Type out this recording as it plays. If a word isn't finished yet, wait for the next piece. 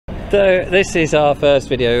So this is our first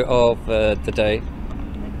video of the day.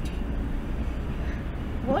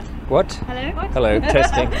 What? What? Hello? What? Hello,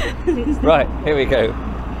 testing. Right, here we go.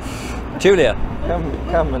 Julia,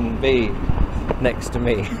 come and be next to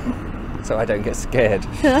me so I don't get scared.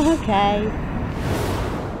 Okay.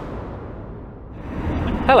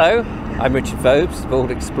 Hello, I'm Richard Vobes,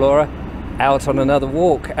 Bald Explorer, out on another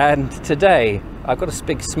walk, and today I've got a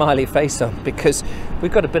big smiley face on because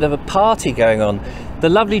we've got a bit of a party going on. The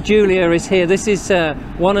lovely Julia is here. This is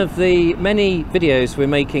one of the many videos we're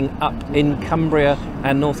making up in Cumbria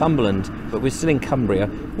and Northumberland, but we're still in Cumbria.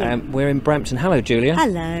 Yeah. We're in Brampton. Hello, Julia.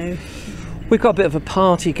 Hello. We've got a bit of a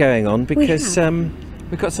party going on because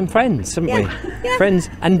we've got some friends, haven't we? Yeah. Friends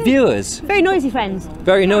and viewers. Very noisy friends.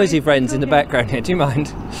 Very noisy friends in the background here. Do you mind?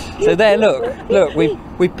 So there, look,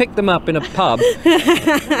 we picked them up in a pub.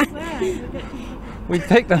 We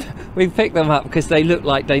picked them up because they looked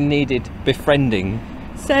like they needed befriending.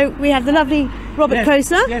 So we have the lovely Robert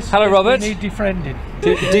Croser. Yes, hello, Robert. We need defriending.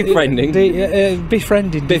 Defriending.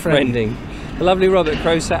 Befriending. The lovely Robert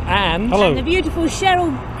Croser and... Hello. And the beautiful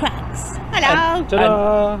Cheryl Craggs. Hello.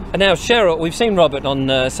 Ta-da. And now Cheryl, we've seen Robert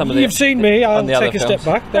on some of the... You've seen me, I'll the other take a step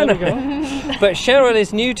films. back. There we go. But Cheryl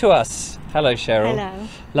is new to us. Hello, Cheryl. Hello.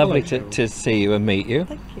 Lovely Hello, to see you and meet you.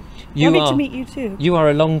 Thank you. Lovely to meet you too. You are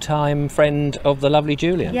a long-time friend of the lovely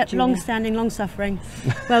Julia. Yep, long-standing, long-suffering.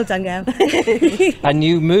 Well done, girl. And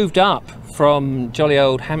you moved up from jolly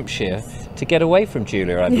old Hampshire to get away from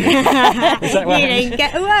Julia, I believe. Is that what You happened? didn't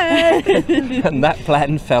get away. And that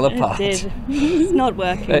plan fell apart. It did. It's not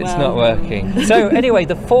working It's well. not working. So anyway,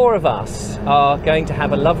 the four of us are going to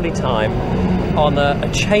have a lovely time on a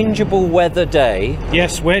changeable weather day.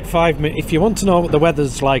 Yes, wait 5 minutes. If you want to know what the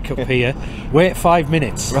weather's like up here, wait 5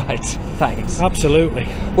 minutes. Right, thanks. Absolutely.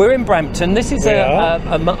 We're in Brampton. This is We are.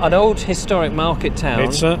 an old historic market town.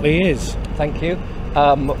 It certainly is. Thank you.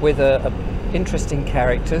 With interesting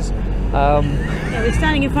characters. Yeah, we're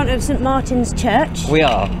standing in front of St Martin's Church. We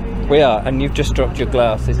are, and you've just dropped your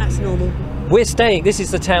glasses. That's normal. We're staying, this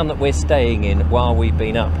is the town that we're staying in while we've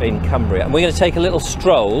been up in Cumbria, and we're going to take a little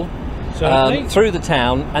stroll through the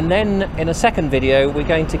town, and then in a second video we're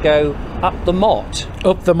going to go up the Mott.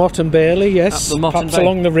 Up the Mott and Bailey, yes. Up the Mott and Perhaps Bailey.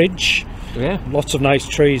 along the ridge. Yeah. Lots of nice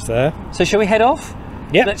trees there. So shall we head off?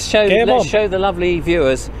 Yeah. Let's show the lovely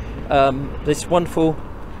viewers this wonderful.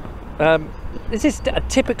 Is this a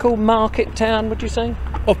typical market town? Would you say?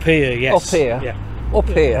 Up here, yes. Up here. Yeah. Up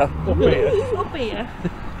here. Up here. Up here.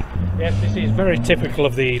 Yes, this is very typical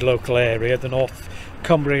of the local area, the North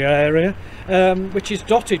Cumbria area, which is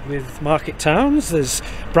dotted with market towns. There's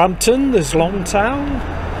Brampton, there's Longtown,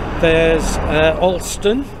 there's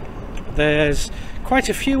Alston, there's quite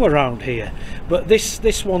a few around here, but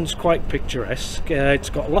this one's quite picturesque. It's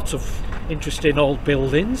got lots of interesting old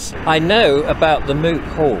buildings. I know about the Moot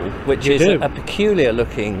Hall, which You is do. a peculiar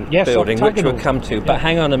looking Yes, building, which we'll octagonal. come to, Yeah. but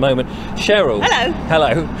hang on a moment. Cheryl. Hello.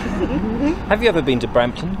 Hello. Have you ever been to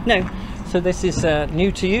Brampton? No, So this is new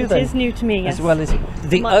to you it then? is new to me, yes. As well as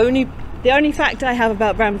the My- only... The only fact I have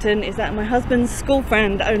about Brampton is that my husband's school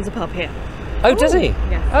friend owns a pub here. Oh, does he?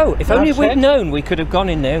 Yes. Oh, if only That's we'd it. known, we could have gone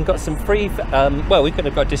in there and got some free... well, we could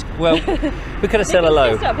have got we could have said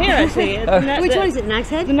hello. Just up here, actually. Which one is it, Nag's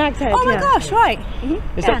Head? The Nag's Head, Oh my yeah. gosh, right.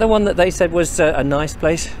 Is that the one that they said was a nice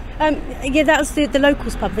place? Yeah, that was the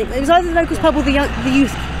locals pub thing. It was either the locals pub or the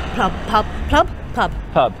youth pub. Pub.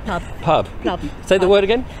 Say the word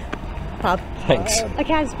again. Pub. Thanks. I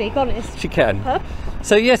can speak, honest. She can. Pub?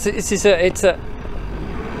 So yes, it's a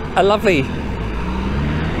lovely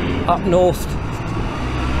up north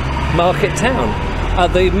market town.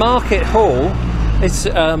 The market hall is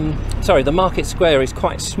the market square is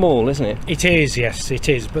quite small, isn't it? It is, yes, it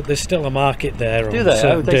is, but there's still a market there. Do on they?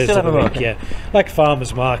 certain Oh, they days still of have the a week, market? yeah, like a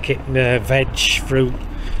farmer's market, veg, fruit.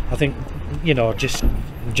 I think, just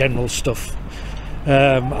general stuff.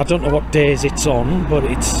 I don't know what days it's on, but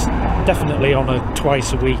it's definitely on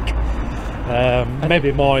twice a week.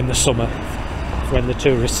 Maybe more in the summer when the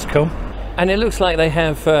tourists come. And it looks like they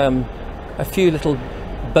have a few little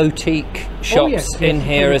boutique shops in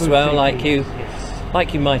here as well, like you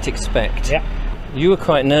might expect. Yeah. You were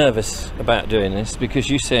quite nervous about doing this because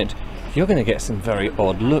you said you're going to get some very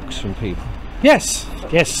odd looks from people, Yes.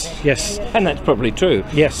 and that's probably true.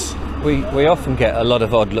 Yes. We often get a lot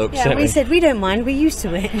of odd looks, Yeah, don't we said we don't mind, we're used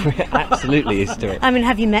to it. We're absolutely used to it. I mean,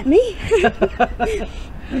 have you met me?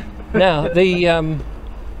 Now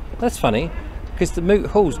that's funny because the Moot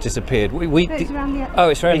Hall's disappeared. It's around the... Oh,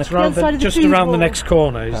 it's around It's the... around other side of the just food around the hall. next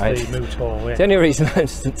corner is Right. the Moot Hall. Yeah. The only reason I'm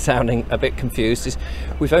sounding a bit confused is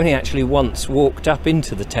we've only actually once walked up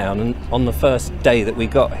into the town and on the first day that we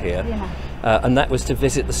got here, and that was to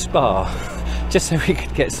visit the spa. just so we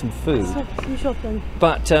could get some food. Some shopping.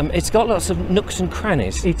 But it's got lots of nooks and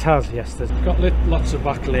crannies. It has, yes. There's got lots of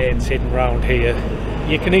back lanes hidden round here.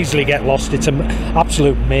 You can easily get lost. It's an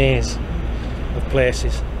absolute maze of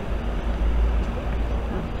places.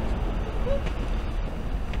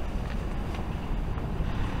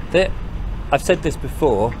 I've said this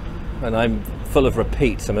before, and I'm full of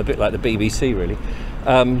repeats. I'm a bit like the BBC, really.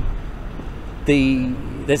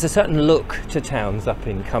 There's a certain look to towns up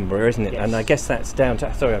in Cumbria, isn't it? Yes. And I guess that's down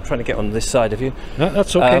to... Sorry, I'm trying to get on this side of you. No,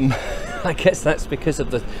 that's okay. I guess that's because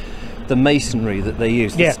of the masonry that they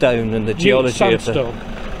use, the stone and the geology sandstone.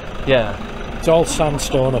 of the... Yeah. It's all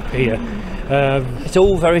sandstone up here. It's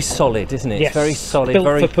all very solid, isn't it? Yes, It's very solid, built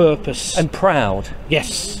very for purpose. and proud.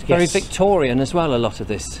 Yes, Very yes. Victorian as well, a lot of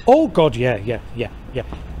this. Oh God, yeah.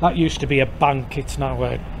 That used to be a bank. It's now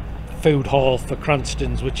a food hall for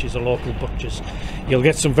Cranston's, which is a local butcher's. You'll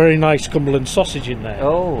get some very nice Cumberland sausage in there.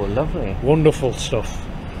 Oh, lovely. Wonderful stuff.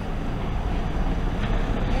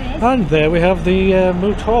 And there we have the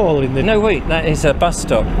Moot Hall in the... No, wait, that is a bus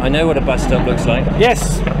stop. I know what a bus stop looks like.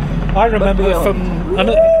 Yes, I remember beyond. from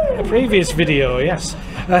a previous video, yes.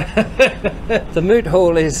 The Moot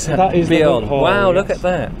Hall is, That is the beyond. Moot Hall, Wow, yes. look at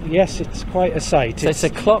that. Yes, it's quite a sight. So it's a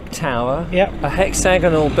clock tower, Yep. a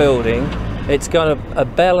hexagonal building. It's got a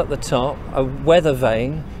bell at the top, a weather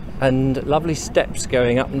vane, and lovely steps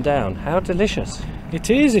going up and down. How delicious. It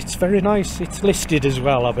is, it's very nice. It's listed as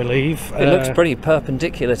well, I believe. It looks pretty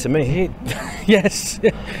perpendicular to me. Yes,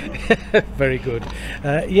 very good.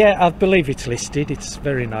 Yeah, I believe it's listed. It's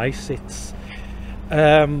very nice. It's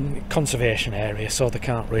conservation area, so they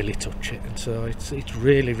can't really touch it, and so it's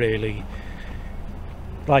really, really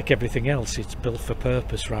like everything else. It's built for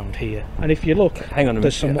purpose round here. And if you look, Hang on a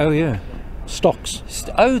there's minute. some Oh, yeah. stocks.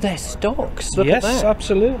 Oh, they're stocks. Look Yes, at that.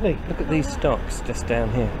 absolutely. Look at these stocks just down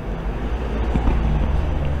here.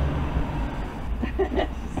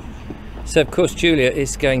 So, of course, Julia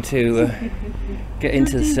is going to get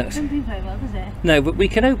into the stocks. Don't do very well, does it? No, but we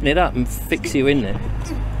can open it up and fix you in there.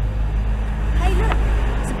 Hey, look,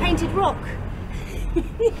 it's a painted rock.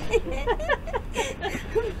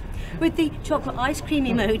 With the chocolate ice cream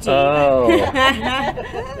emoji.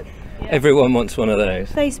 Oh. Everyone wants one of those.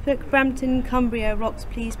 Facebook, Brampton, Cumbria, rocks,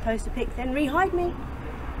 please post a pic, then re-hide me.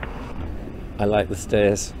 I like the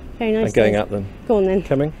stairs. Very nice. I'm going stairs. up them. Go on then.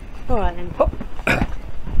 Coming? All right then. Hop.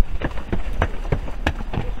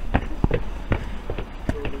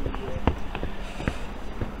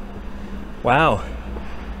 Wow.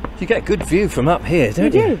 You get a good view from up here,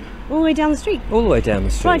 don't We you? do. All the way down the street. All the way down the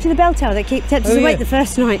street. Right to the bell tower that kept us Oh, awake yeah. the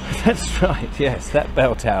first night. That's right, yes, that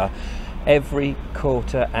bell tower. Every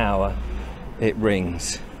quarter hour it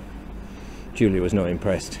rings. Julia was not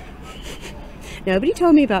impressed. Nobody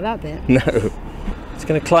told me about that bit. No. It's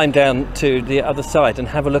going to climb down to the other side and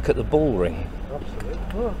have a look at the ball ring.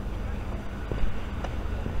 Absolutely.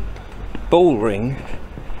 Ball ring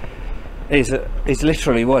is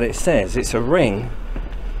literally what it says. It's a ring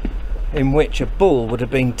in which a bull would have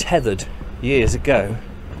been tethered years ago,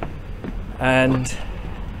 and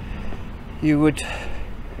you would,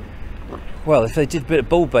 well, if they did a bit of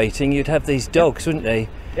bull baiting, you'd have these dogs, wouldn't they?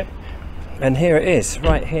 Yep. And here it is,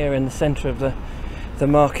 right here in the centre of the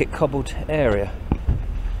market cobbled area.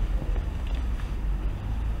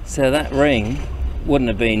 So that ring wouldn't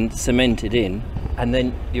have been cemented in, and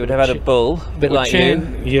then you would have had a bull, a bit like you.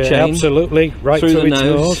 Yeah, chained absolutely. Right through through the its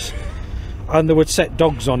nose. nose. And they would set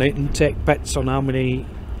dogs on it and take bets on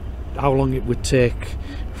how long it would take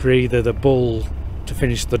for either the bull to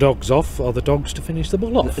finish the dogs off or the dogs to finish the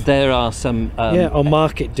bull off. There are some Yeah, on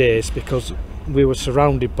market days, because we were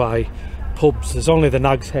surrounded by pubs. There's only the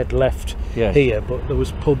Nag's Head left Yes. here, but there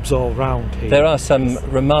was pubs all round here. There are some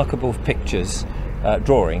remarkable pictures,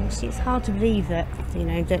 drawings. It's hard to believe that, you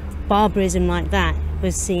know, that barbarism like that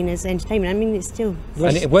was seen as entertainment. I mean, it's still...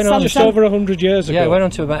 And it went on just to, over 100 years ago. yeah, it went on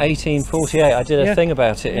to about 1848. I did a Yeah. thing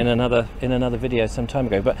about it in another video some time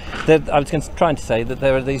ago. But I was trying to say that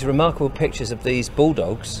there are these remarkable pictures of these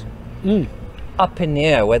bulldogs up in the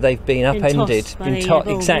air where they've been upended, tossed by been the tossed.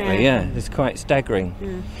 bull, Exactly, yeah. yeah. It's quite staggering.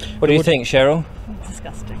 What do you think, Cheryl?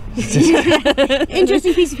 Disgusting.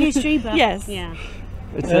 Interesting piece of history, but... Yes. Yeah.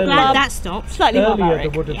 It's Glad Earlier- that stopped. Slightly Earlier they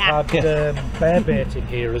barbaric. would have had bear baiting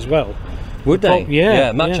here as well. would they?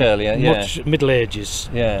 Yeah, much earlier. Yeah, Much Middle Ages.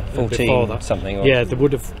 yeah, before 14 that. something. Or, Yeah, they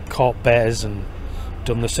would have caught bears and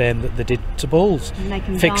done the same that they did to bulls. Make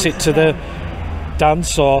 'em Fix dance it to as the well.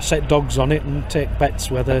 dance or set dogs on it and take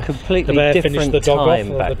bets whether completely the bear different finished the dog time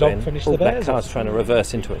off or back the dog then. finished Oh, the that bears car's off. trying to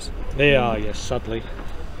reverse into us. They are, yes, sadly.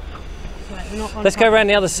 Right, we're not on Let's go time. around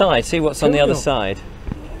the other side, see what's on the other Cool. side.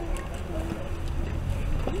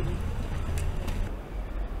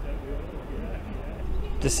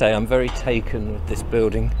 to say I'm very taken with this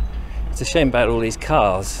building. It's a shame about all these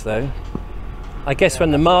cars though. I guess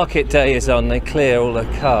when the market day is on, they clear all the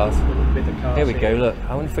cars. Here we go, look.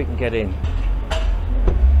 I wonder if we can get in.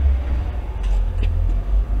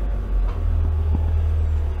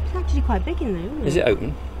 It's actually quite big in there, isn't it? Is it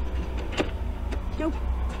open? Nope.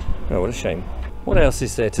 Oh, what a shame. What else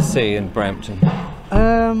is there to see in Brampton?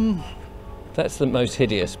 That's the most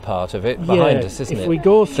hideous part of it, behind us, isn't it? If we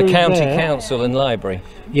go through the county there, council and library.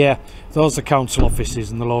 Yeah, those are council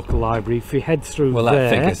offices and the local library. If we head through Well, there...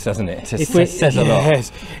 that figures, doesn't it? It If says a lot.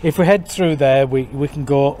 Yes, if we head through there, we can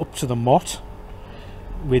go up to the Mott.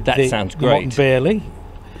 With That sounds the Mott and great. Bailey.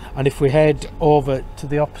 And if we head over to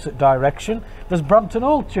the opposite direction, there's Brampton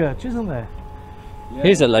Old Church, isn't there? Yeah.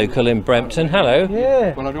 Here's a local in Brampton. Hello.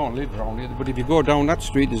 Yeah. Well, I don't live around here, but if you go down that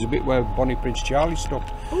street, there's a bit where Bonnie Prince Charlie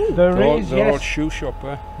stopped. There The is, old yes. shoe shop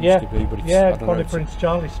there Yeah, used to be, but it's, I yeah, don't know, Bonnie it's, Prince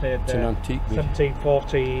Charlie stayed it's there. an antique bit.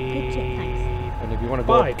 1740. And if you want to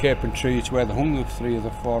go up Cape and Tree, it's where the hung the 3 of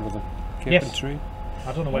the 4 of the Cape and Tree.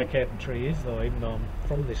 I don't know where Cape and Tree is though, even though I'm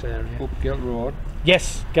from this area. Up Gelt Road,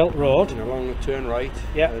 Yes, Gelt Road. and along the turn right,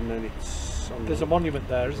 Yeah. and then it's on There's a monument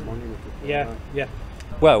there, isn't there? monument. Yeah, yeah.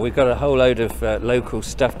 Well, we've got a whole load of local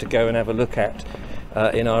stuff to go and have a look at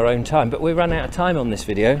in our own time, but we run out of time on this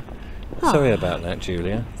video. Sorry about that,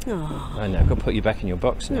 Julia. Oh. I know, I've got to put you back in your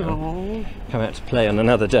box now. No. Come out to play on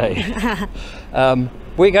another day.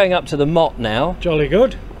 We're going up to the Mott now, Jolly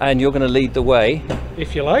good, and you're going to lead the way,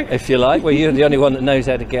 if you like. if you like. Well, you're the only one that knows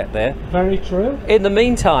how to get there. Very true. In the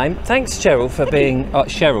meantime, thanks Cheryl for being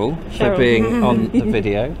Cheryl for Cheryl. being on the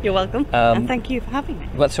video. You're welcome. And thank you for having me.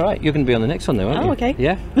 That's all right. You're going to be on the next one, though, aren't you? Oh, okay.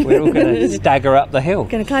 Yeah, we're all going to stagger up the hill.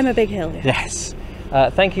 Gonna climb a big hill. Yeah. Yes.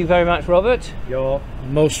 Thank you very much, Robert. You're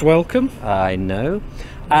most welcome. I know.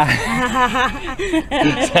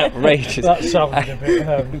 It's outrageous. That sounded a bit...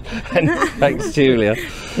 And thanks, Julia.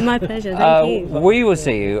 My pleasure, thank you. We will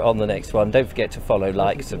see you on the next one. Don't forget to follow,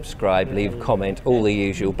 like, subscribe, leave a comment, all the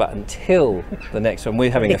usual. But until the next one,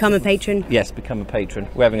 we're having Become a patron. Yes, become a patron.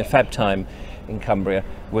 We're having a fab time in Cumbria.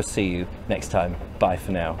 We'll see you next time. Bye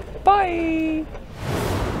for now. Bye.